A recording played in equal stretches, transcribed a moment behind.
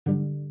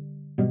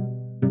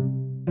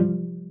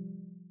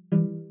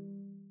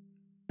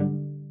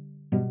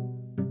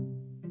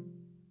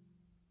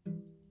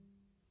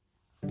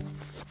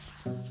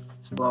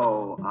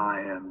Hello, I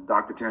am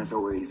Dr. Terrence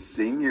Oway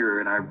Sr.,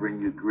 and I bring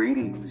you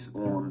greetings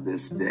on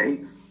this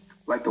day. I'd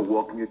like to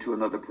welcome you to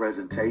another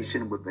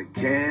presentation with a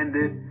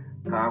candid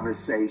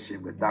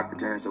conversation with Dr.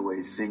 Terrence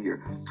Oway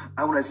Sr.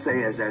 I want to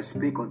say, as I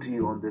speak unto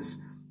you on this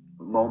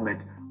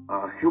moment,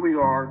 here we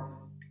are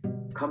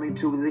coming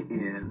to the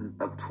end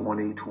of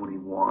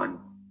 2021.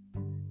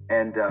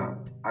 And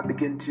I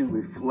begin to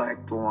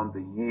reflect on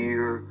the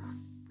year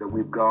that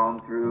we've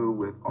gone through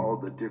with all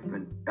the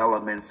different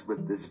elements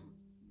with this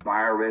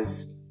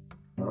virus,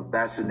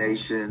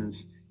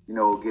 vaccinations,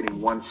 getting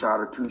one shot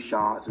or two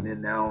shots, and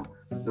then now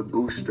the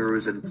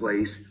boosters in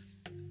place.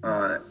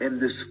 In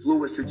this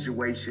fluid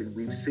situation,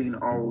 we've seen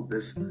all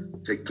this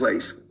take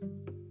place.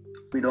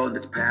 We know in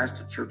the past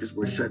the churches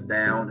were shut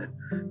down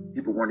and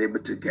people weren't able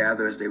to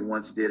gather as they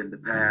once did in the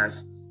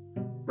past.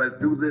 But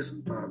through this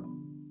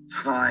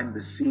time,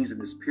 this season,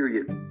 this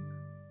period,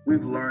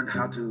 we've learned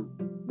how to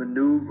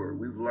maneuver.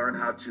 We've learned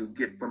how to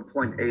get from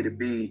point A to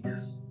B.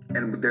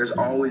 And there's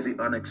always the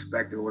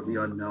unexpected or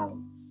the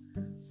unknown.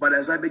 But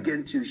as I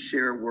begin to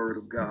share word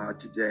of God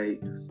today,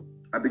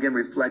 I begin to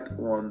reflect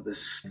on the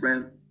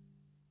strength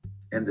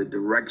and the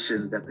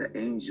direction that the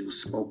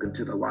angels spoke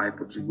into the life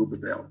of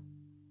Zerubbabel.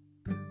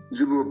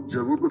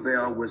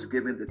 Zerubbabel was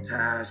given the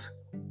task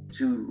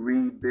to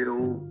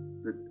rebuild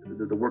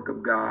the work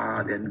of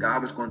God, and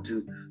God was going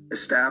to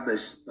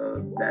establish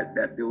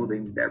that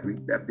building, that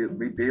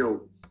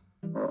rebuild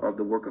of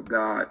the work of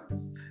God.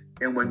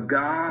 And when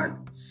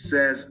God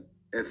says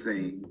a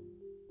thing,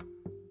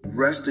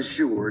 rest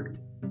assured,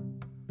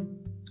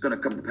 it's going to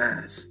come to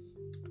pass.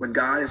 When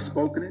God has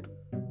spoken it,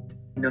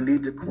 no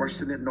need to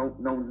question it,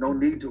 no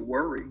need to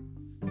worry,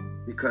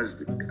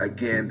 because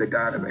again, the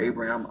God of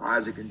Abraham,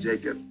 Isaac, and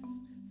Jacob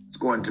is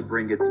going to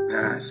bring it to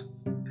pass.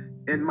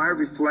 In my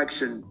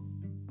reflection,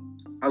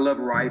 I love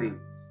writing,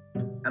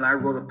 and I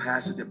wrote a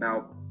passage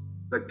about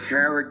the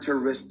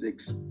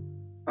characteristics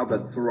of a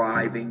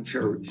thriving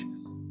church.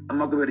 I'm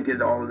not going to get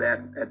into all of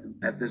that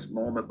at this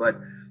moment, but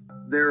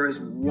there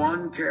is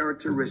one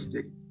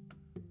characteristic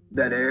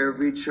that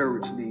every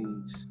church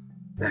needs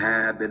to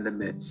have in the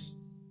midst.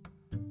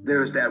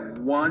 There's that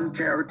one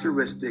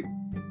characteristic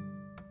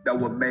that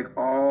will make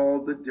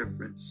all the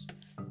difference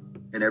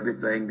in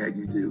everything that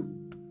you do.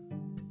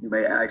 You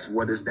may ask,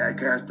 what is that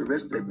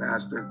characteristic,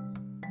 Pastor?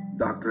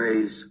 Dr.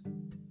 Hayes,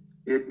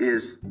 it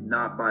is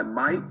not by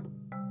might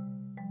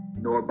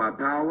nor by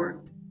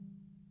power,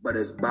 but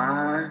it's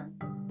by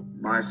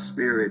my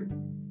spirit,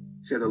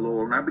 said the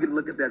Lord. And I begin to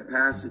look at that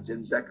passage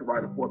in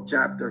Zechariah, the 4th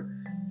chapter,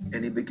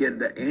 and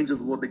the angels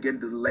will begin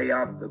to lay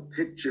out the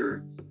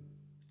picture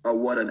of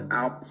what an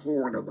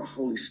outpouring of the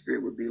Holy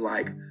Spirit would be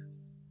like.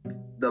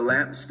 The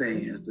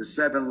lampstands, the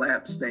 7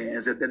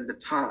 lampstands, and then the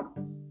top,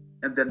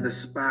 and then the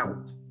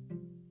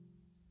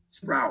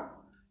sprout,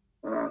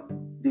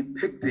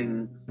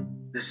 depicting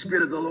the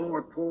Spirit of the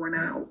Lord pouring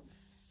out.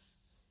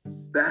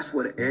 That's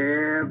what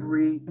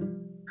every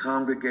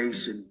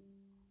congregation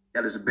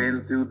that has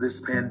been through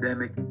this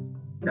pandemic,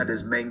 that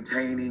is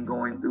maintaining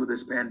going through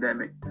this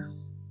pandemic,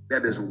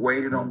 that is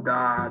waiting on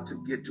God to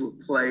get to a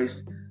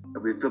place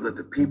that we feel that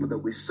the people that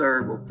we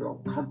serve will feel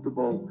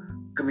comfortable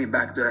coming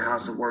back to the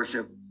house of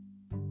worship.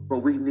 But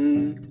we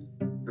need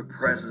the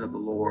presence of the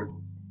Lord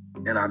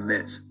in our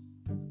midst.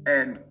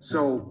 And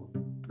so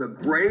the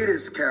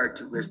greatest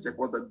characteristic,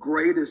 or the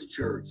greatest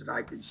church that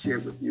I can share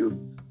with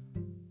you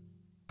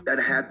that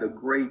had the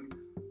great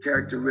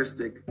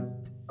characteristic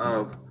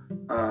of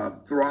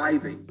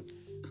thriving,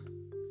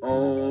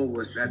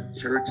 was that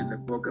church in the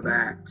book of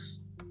Acts.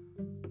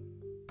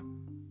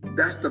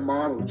 That's the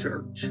model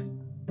church.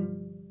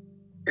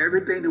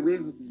 Everything that we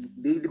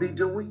need to be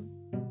doing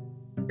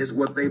is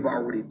what they've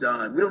already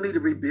done. We don't need to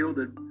rebuild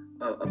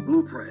a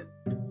blueprint.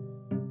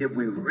 If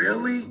we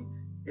really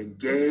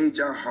engage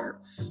our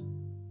hearts,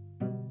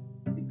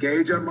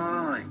 engage our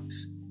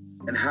minds,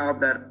 and how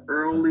that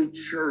early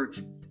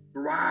church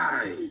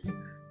thrived,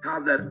 how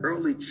that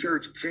early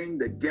church came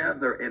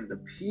together, and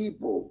the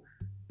people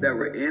that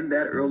were in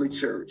that early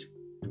church,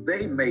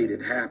 they made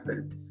it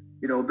happen.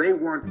 They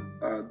weren't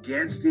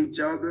against each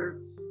other.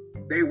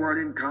 They weren't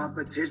in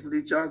competition with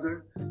each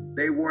other.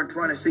 They weren't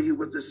trying to see who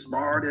was the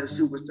smartest,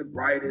 who was the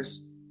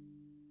brightest.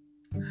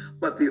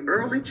 But the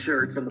early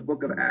church from the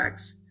book of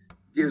Acts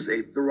gives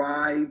a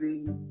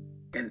thriving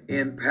and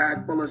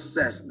impactful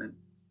assessment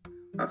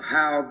of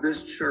how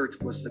this church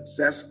was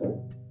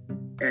successful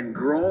and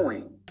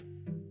growing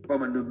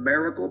from a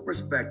numerical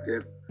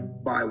perspective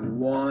by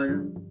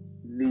one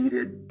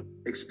needed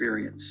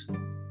experience: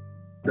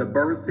 the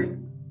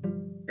birthing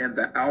and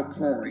the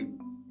outpouring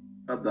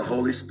of the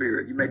Holy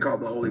Spirit. You may call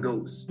it the Holy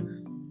Ghost.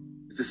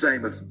 It's the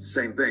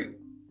same thing.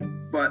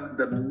 But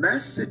the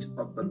message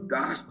of the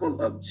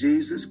gospel of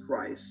Jesus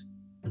Christ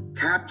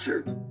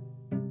captured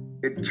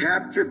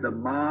the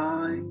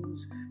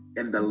minds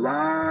and the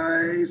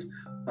lives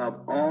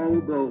of all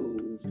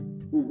those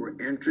who were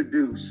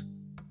introduced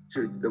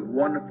to the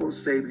wonderful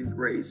saving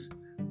grace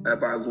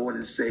of our Lord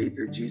and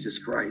Savior, Jesus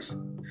Christ.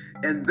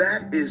 And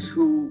that is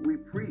who we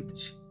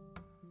preach.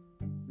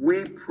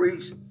 We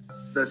preach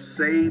the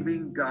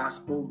saving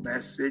gospel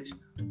message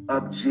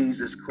of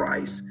Jesus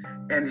Christ.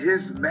 And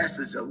his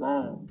message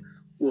alone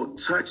will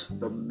touch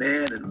the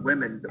men and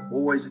women, the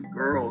boys and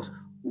girls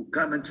who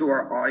come into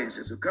our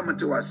audiences, who come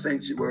into our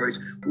sanctuaries,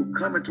 who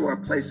come into our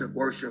place of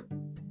worship,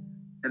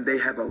 and they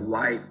have a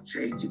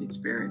life-changing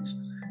experience.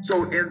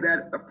 So in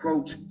that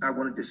approach, I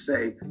wanted to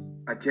say,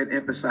 I can't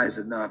emphasize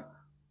enough,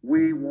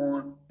 we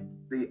want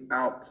the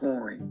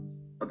outpouring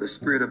of the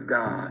Spirit of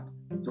God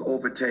to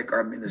overtake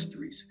our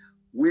ministries.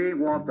 We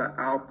want the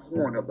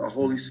outpouring of the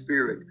Holy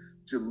Spirit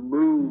to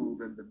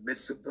move in the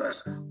midst of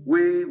us.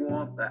 We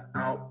want the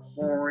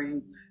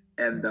outpouring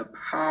and the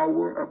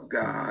power of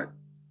God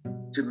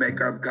to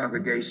make our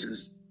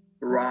congregations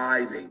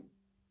thriving.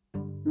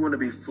 We want to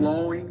be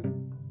flowing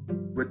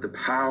with the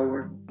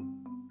power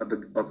of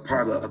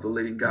the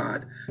living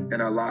God in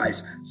our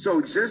lives.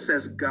 So just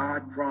as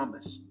God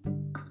promised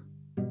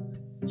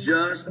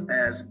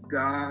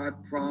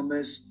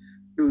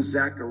through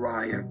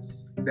Zechariah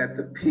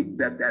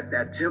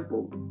that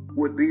temple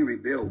would be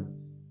rebuilt,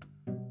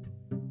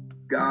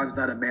 God's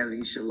not a man that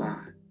he shall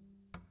lie.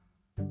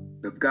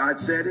 If God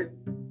said it,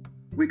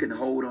 we can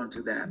hold on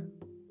to that,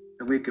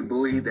 and we can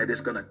believe that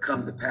it's going to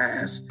come to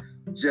pass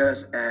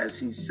just as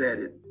he said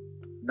it,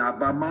 not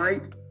by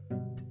might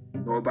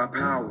nor by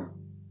power.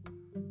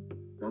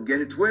 Don't get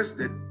it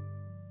twisted,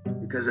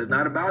 because it's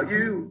not about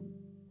you,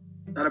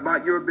 not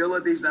about your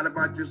abilities, not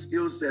about your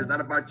skill sets,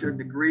 not about your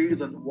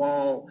degrees on the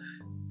wall,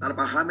 not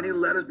about how many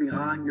letters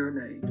behind your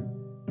name,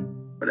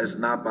 but it's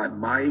not by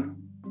might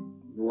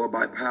nor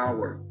by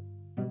power,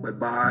 but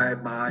by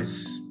my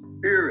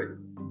Spirit.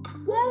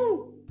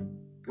 Woo!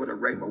 What a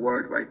rhema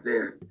word right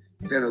there,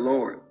 said the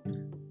Lord.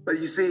 But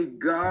you see,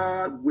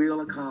 God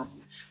will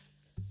accomplish,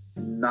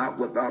 not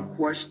without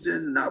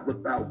question, not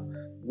without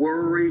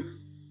worry.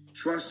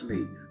 Trust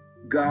me,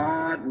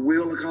 God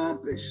will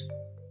accomplish.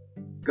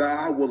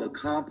 God will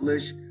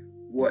accomplish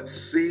what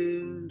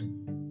seemed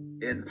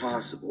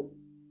impossible.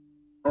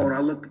 Oh, and I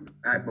look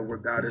at where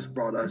God has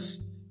brought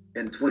us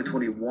in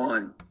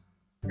 2021.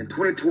 In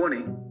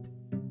 2020,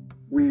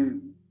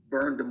 we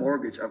burned the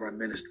mortgage of our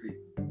ministry.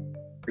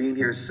 Being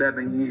here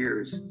 7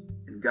 years,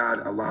 and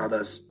God allowed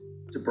us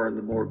to burn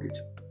the mortgage.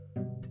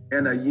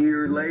 And a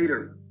year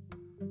later,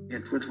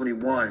 in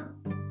 2021,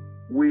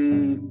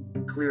 we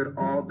cleared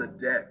all the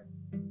debt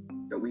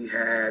that we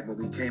had when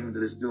we came into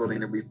this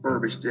building and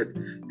refurbished it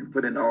and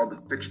put in all the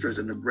fixtures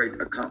and the great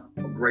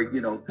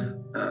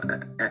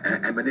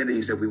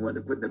amenities that we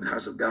wanted to put in the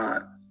house of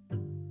God.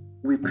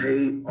 We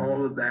paid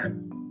all of that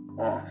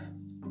off.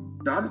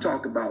 Now I'm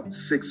talking about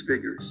 6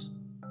 figures.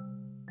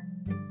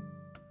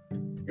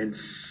 In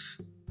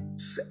 7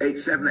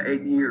 to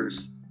 8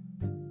 years.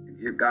 And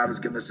here God has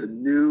given us a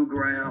new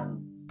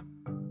ground,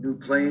 new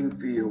playing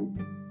field,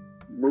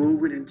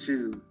 moving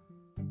into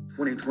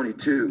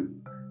 2022.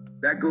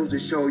 That goes to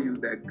show you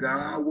that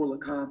God will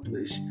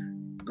accomplish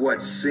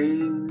what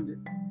seemed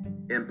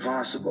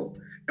impossible.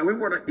 And we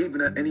weren't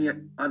even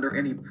under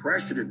any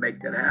pressure to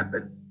make that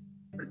happen,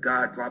 but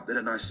God dropped it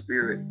in our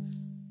spirit.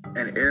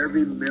 And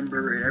every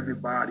member and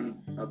everybody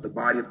of the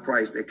body of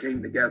Christ, they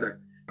came together.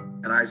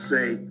 And I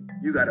say,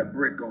 you got a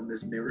brick on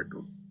this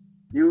miracle.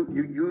 You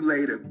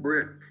laid a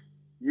brick.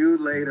 You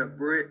laid a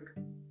brick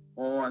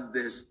on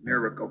this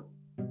miracle.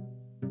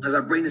 As I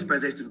bring this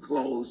presentation to a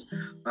close,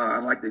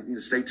 I'd like to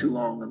stay too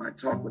long when I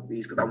talk with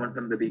these, because I want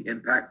them to be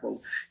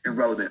impactful and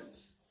relevant.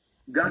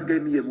 God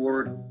gave me a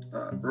word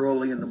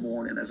early in the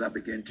morning as I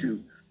began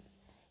to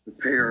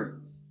prepare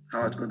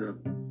how it's going to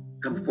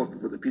come forth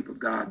before the people of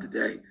God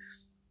today.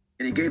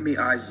 And he gave me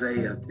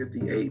Isaiah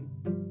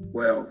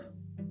 58:12.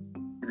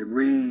 And it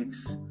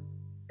reads,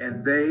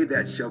 "And they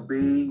that shall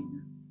be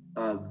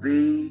of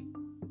thee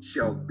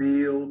shall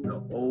build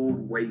the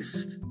old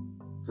waste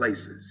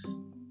places.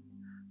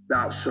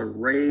 Thou shalt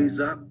raise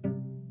up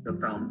the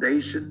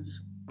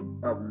foundations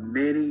of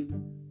many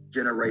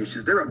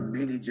generations." There are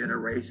many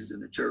generations in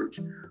the church.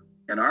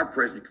 In our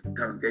present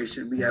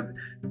congregation, we have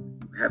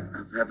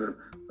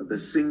the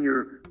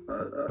senior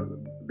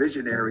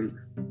visionary,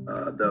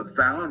 the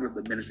founder of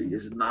the ministry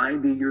is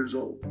 90 years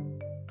old.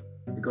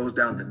 It goes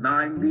down to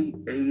 90,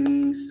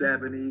 80,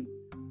 70.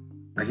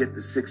 I hit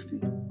the 60,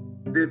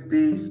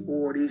 50s,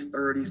 40s,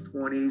 30s,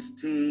 20s,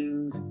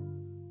 teens,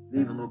 and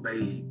even little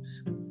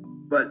babes.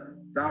 But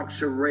thou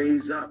shalt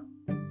raise up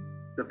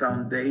the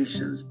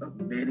foundations of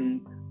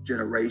many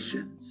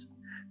generations,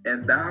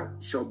 and thou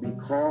shalt be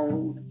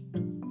called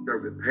the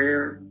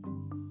repair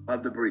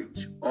of the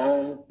breach.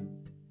 All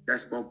that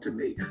spoke to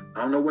me.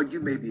 I don't know what you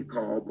may be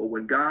called, but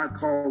when God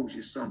calls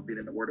you something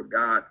in the Word of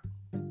God,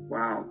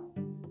 wow,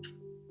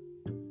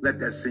 let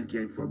that sink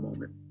in for a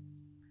moment.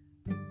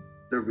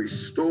 The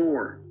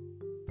restorer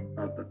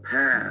of the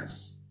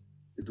past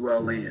to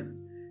dwell in.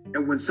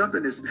 And when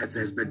something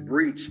has been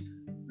breached,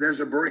 there's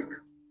a break.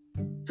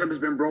 Something's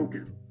been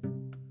broken.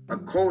 A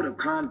code of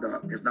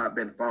conduct has not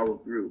been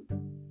followed through,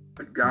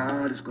 but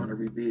God is going to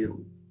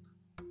rebuild.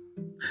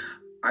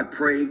 I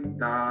pray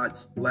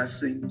God's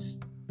blessings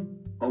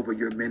over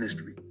your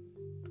ministry,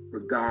 for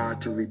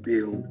God to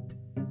rebuild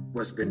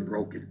what's been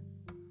broken.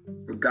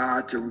 for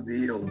God to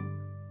reveal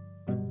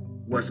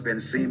what's been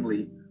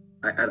seemingly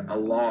at a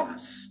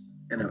loss,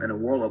 in a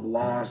world of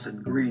loss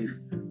and grief.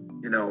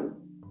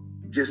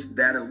 Just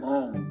that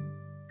alone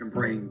can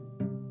bring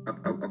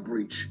a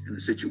breach in a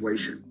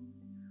situation.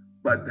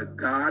 But the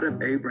God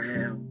of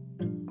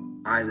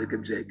Abraham, Isaac,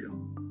 and Jacob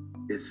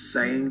is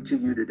saying to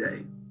you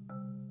today,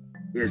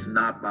 it's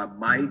not by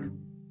might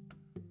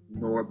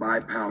nor by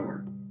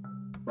power,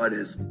 but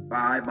it's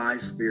by my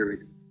Spirit,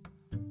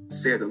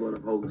 said the Lord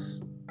of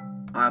hosts.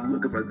 I'm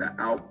looking for the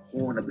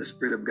outpouring of the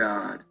Spirit of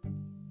God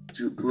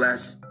to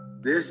bless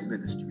this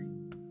ministry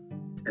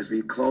as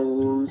we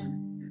close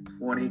in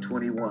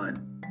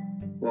 2021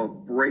 for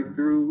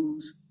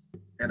breakthroughs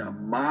and a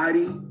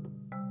mighty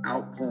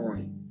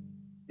outpouring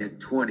in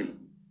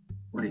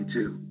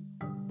 2022.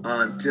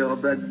 Until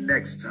the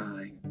next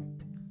time,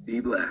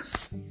 be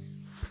blessed.